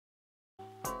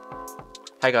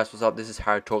Hey guys, what's up? This is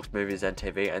Harry Talks Movies and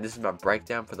TV, and this is my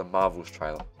breakdown for the Marvels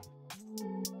trailer.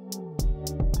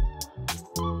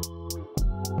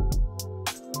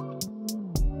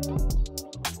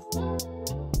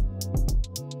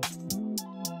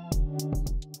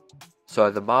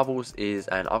 So The Marvels is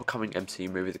an upcoming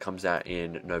MCU movie that comes out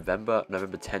in November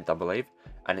 10th, I believe,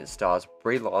 and it stars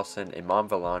Brie Larson, Iman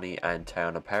Vellani, and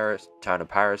Teyonah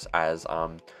Parris as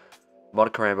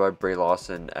Monica Rambeau, Brie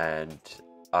Larson, and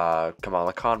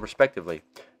Kamala Khan, respectively.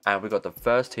 And we got the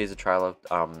first teaser trailer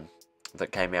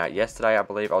that came out yesterday, I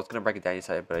believe. I was going to break it down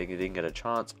yesterday, but I didn't get a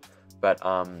chance. But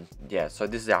yeah, so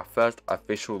this is our first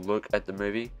official look at the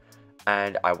movie,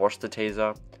 and I watched the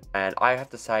teaser, and I have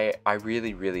to say, I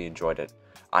really enjoyed it.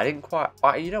 I didn't quite,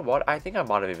 you know what? I think I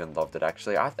might have even loved it,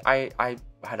 actually. I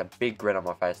had a big grin on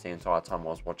my face the entire time I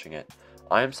was watching it.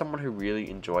 I am someone who really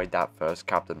enjoyed that first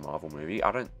Captain Marvel movie.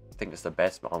 I don't think it's the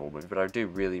best Marvel movie, but I do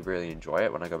really enjoy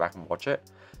it when I go back and watch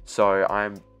it. So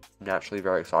I'm naturally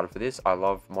very excited for this. I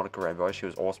love Monica Rambeau. She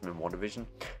was awesome in WandaVision,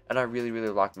 and I really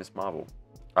like Miss Marvel.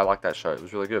 I like that show. It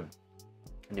was really good.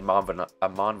 And Iman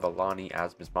Vellani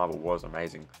as Miss Marvel was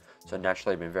amazing. So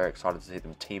naturally, I've been very excited to see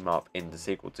them team up in the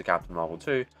sequel to Captain Marvel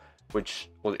 2, which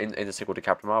was in the sequel to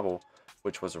Captain Marvel,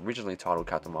 which was originally titled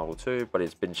Captain Marvel 2, but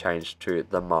it's been changed to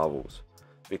The Marvels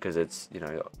because it's, you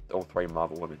know, all three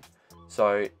Marvel women.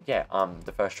 So yeah,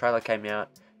 the first trailer came out.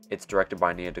 It's directed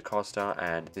by Nia DaCosta,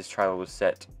 and this trailer was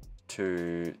set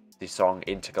to the song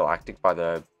Intergalactic by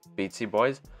the Beastie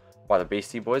Boys,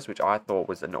 which I thought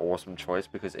was an awesome choice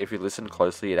because if you listen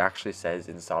closely, it actually says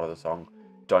inside of the song,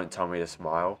 "Don't tell me to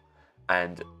smile,"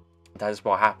 and that is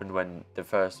what happened when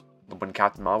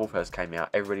Captain Marvel first came out.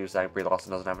 Everybody was saying Brie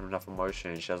Larson doesn't have enough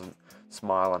emotion, she doesn't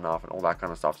smile enough, and all that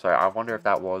kind of stuff. So I wonder if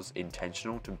that was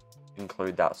intentional to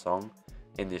include that song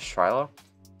in this trailer,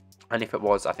 and if it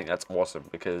was, I think that's awesome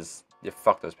because you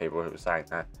fuck those people who were saying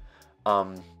that.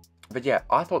 But yeah,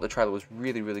 I thought the trailer was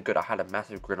really good. I had a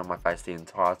massive grin on my face the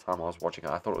entire time I was watching it.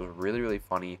 I thought it was really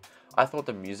funny. I thought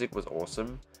the music was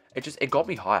awesome. It got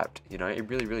me hyped, you know, it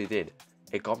really did.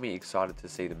 It got me excited to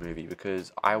see the movie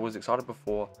because I was excited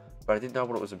before, but I didn't know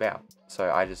what it was about. So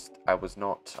I was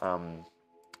not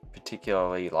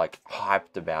particularly like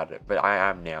hyped about it, but I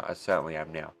am now. I certainly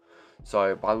am now.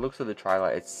 So by looks of the trailer,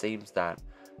 it seems that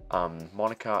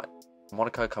Monica,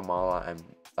 Kamala,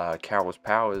 and Carol's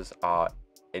powers are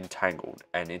entangled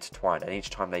and intertwined, and each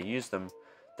time they use them,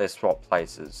 they swap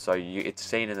places. So it's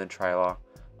seen in the trailer.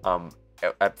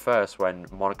 At first, when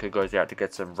Monica goes out to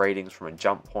get some readings from a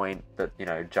jump point,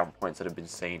 jump points that have been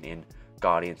seen in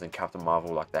Guardians and Captain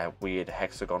Marvel, like they have weird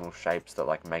hexagonal shapes that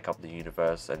like make up the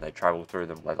universe, and they travel through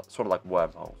them like sort of like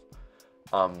wormholes.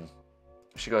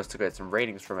 She goes to get some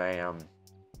readings from a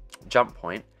jump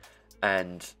point,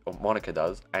 or Monica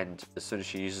does, and as soon as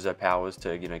she uses her powers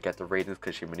to get the readings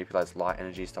because she manipulates light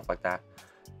energy, stuff like that,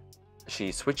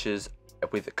 she switches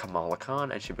with Kamala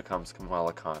Khan and she becomes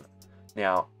Kamala Khan.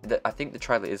 Now, I think the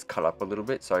trailer is cut up a little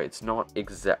bit, so it's not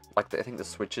exact. Like, I think the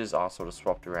switches are sort of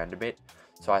swapped around a bit.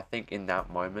 So I think in that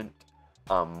moment,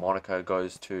 Monica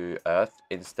goes to Earth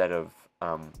instead of,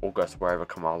 or goes to wherever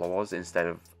Kamala was instead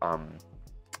of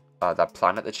that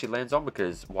planet that she lands on.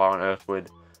 Because why on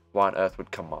Earth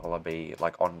would Kamala be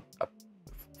like on a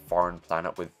foreign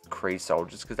planet with Kree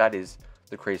soldiers? Because that is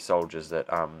the Kree soldiers that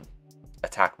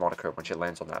attack Monica when she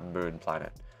lands on that moon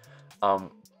planet.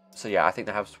 So yeah, I think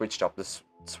they have switched up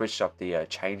the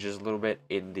changes a little bit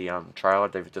in the trailer.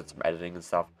 They've done some editing and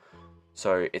stuff,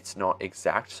 so it's not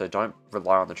exact. So don't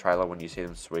rely on the trailer when you see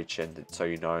them switch, and so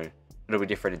you know it'll be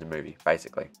different in the movie,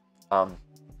 basically.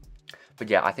 But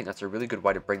yeah, I think that's a really good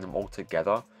way to bring them all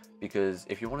together, because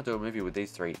if you want to do a movie with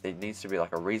these three, there needs to be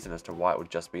like a reason as to why it would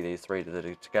just be these three that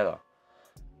are together,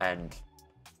 and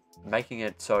making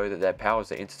it so that their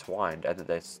powers are intertwined and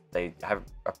that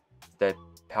their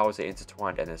powers are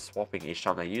intertwined and they're swapping each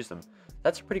time they use them.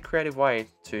 That's a pretty creative way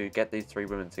to get these three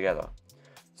women together.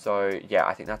 So yeah,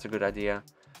 I think that's a good idea.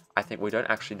 I think we don't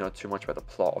actually know too much about the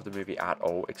plot of the movie at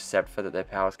all, except for that their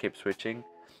powers keep switching.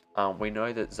 We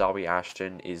know that Zoe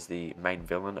Ashton is the main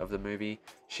villain of the movie.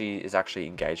 She is actually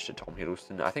engaged to Tom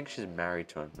Hiddleston. I think she's married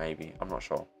to him, maybe. I'm not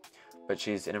sure. But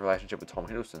she's in a relationship with Tom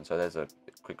Hiddleston, so there's a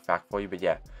quick fact for you. But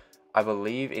yeah, I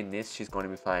believe in this she's going to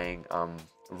be playing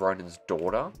Ronan's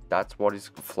daughter. That's what is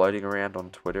floating around on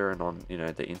Twitter and on the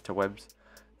interwebs,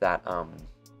 that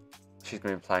she's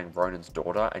going to be playing Ronan's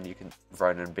daughter, and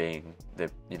Ronan being the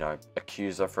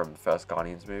accuser from the first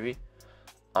Guardians movie.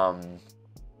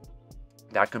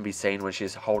 That can be seen when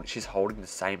she's holding the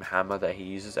same hammer that he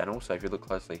uses, and also if you look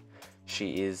closely,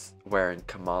 she is wearing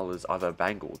Kamala's other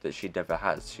bangle that she never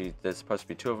has. There's supposed to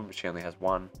be two of them, but she only has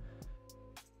one.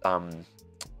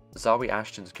 Zoe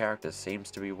Ashton's character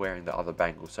seems to be wearing the other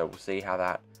bangle, so we'll see how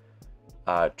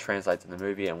that translates in the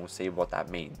movie, and we'll see what that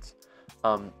means.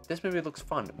 This movie looks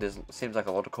fun. There seems like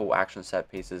a lot of cool action set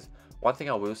pieces. One thing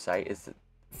I will say is that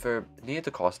for Nia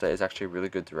DaCosta is actually a really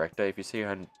good director. If you see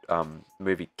her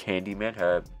movie Candyman,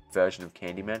 her version of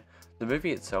Candyman, the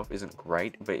movie itself isn't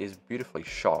great, but it is beautifully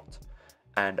shot.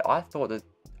 And I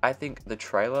think the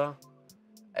trailer,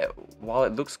 while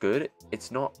it looks good,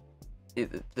 it's not.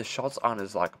 The shots aren't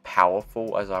as like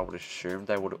powerful as I would assume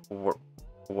they would, or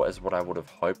as what I would have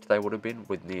hoped they would have been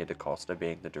with Nia DaCosta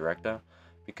being the director,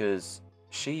 because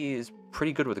she is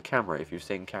pretty good with the camera. If you've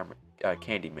seen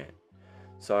Candyman.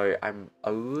 So I'm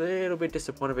a little bit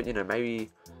disappointed, but you know, maybe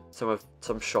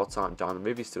some shots aren't done. The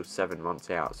movie's still 7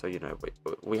 months out, so you know,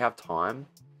 we have time.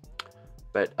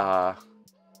 But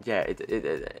yeah,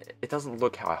 it doesn't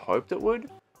look how I hoped it would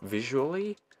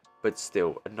visually, but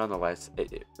still, nonetheless,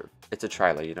 it's a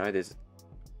trailer. You know,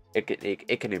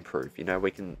 it can improve. You know,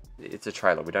 it's a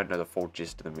trailer. We don't know the full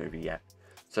gist of the movie yet,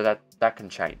 so that can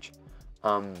change.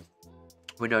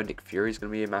 We know Nick Fury is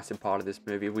going to be a massive part of this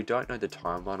movie. We don't know the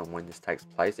timeline on when this takes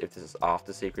place, if this is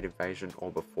after Secret Invasion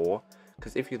or before.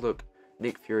 Because if you look,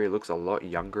 Nick Fury looks a lot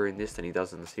younger in this than he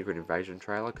does in the Secret Invasion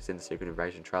trailer. Because in the Secret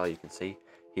Invasion trailer, you can see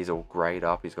he's all grayed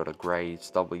up. He's got a grey,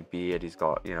 stubbly beard. He's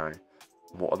got, you know,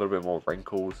 a little bit more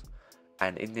wrinkles.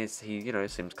 And in this, he, you know,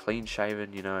 seems clean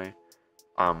shaven, you know,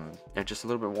 and just a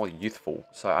little bit more youthful.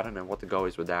 So I don't know what the goal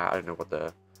is with that. I don't know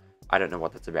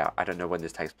what that's about. I don't know when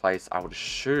this takes place. I would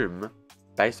assume,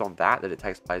 based on that it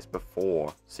takes place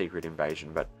before Secret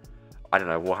Invasion, but I don't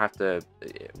know.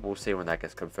 We'll see when that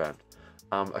gets confirmed.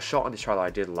 A shot on this trailer I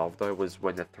did love though was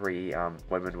when the three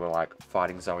women were like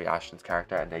fighting Zoe Ashton's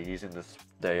character, and they're using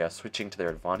they're switching to their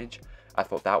advantage. I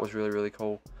thought that was really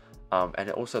cool. And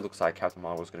it also looks like Captain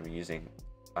Marvel is going to be using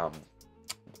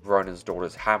Ronan's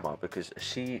daughter's hammer, because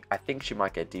I think she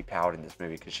might get depowered in this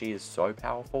movie, because she is so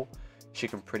powerful. She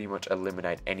can pretty much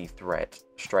eliminate any threat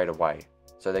straight away.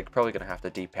 So they're probably going to have to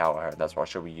depower her, and that's why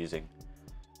she'll be using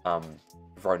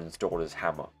Ronan's daughter's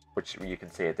hammer, which you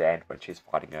can see at the end when she's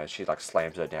fighting her. She like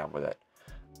slams her down with it.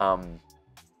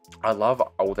 I love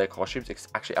all their costumes.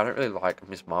 Actually, I don't really like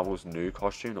Miss Marvel's new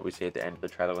costume that we see at the end of the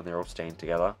trailer when they're all staying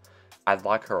together. I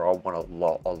like her old one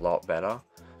a lot better.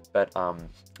 But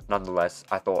nonetheless,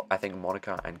 I think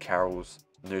Monica and Carol's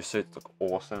new suits look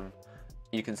awesome.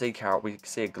 You can see we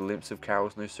see a glimpse of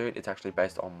Carol's new suit. It's actually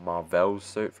based on Marvel's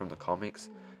suit from the comics.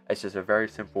 It's just a very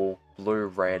simple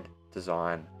blue-red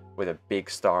design with a big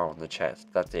star on the chest.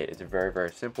 That's it. It's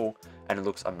very simple, and it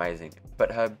looks amazing. But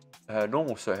her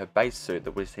normal suit, her base suit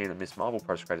that we've seen in the Miss Marvel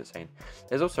post-credit scene,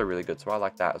 is also really good. So I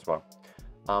like that as well.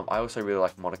 I also really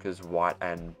like Monica's white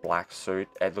and black suit.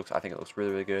 I think it looks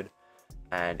really good,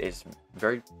 and it's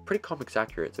pretty comics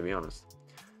accurate, to be honest.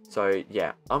 So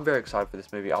yeah, I'm very excited for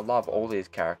this movie. I love all these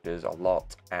characters a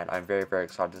lot, and I'm very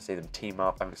excited to see them team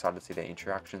up. I'm excited to see their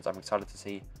interactions. I'm excited to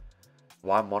see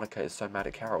why Monica is so mad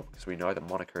at Carol, because we know that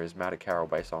Monica is mad at Carol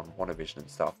based on WandaVision and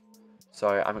stuff.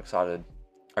 So I'm excited.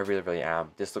 I really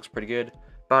am. This looks pretty good,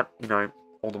 but you know,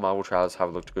 all the Marvel trailers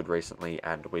have looked good recently,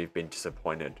 and we've been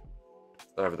disappointed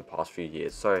over the past few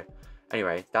years. So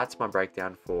anyway, that's my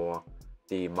breakdown for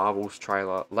the Marvels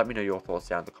trailer. Let me know your thoughts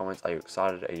down in the comments. Are you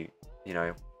excited?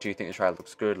 Do you think the trailer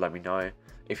looks good? Let me know.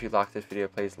 If you like this video,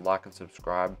 please like and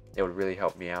subscribe. It would really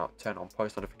help me out. Turn on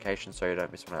post notifications so you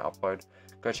don't miss when I upload.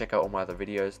 Go check out all my other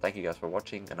videos. Thank you guys for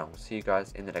watching, and I will see you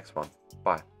guys in the next one.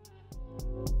 Bye.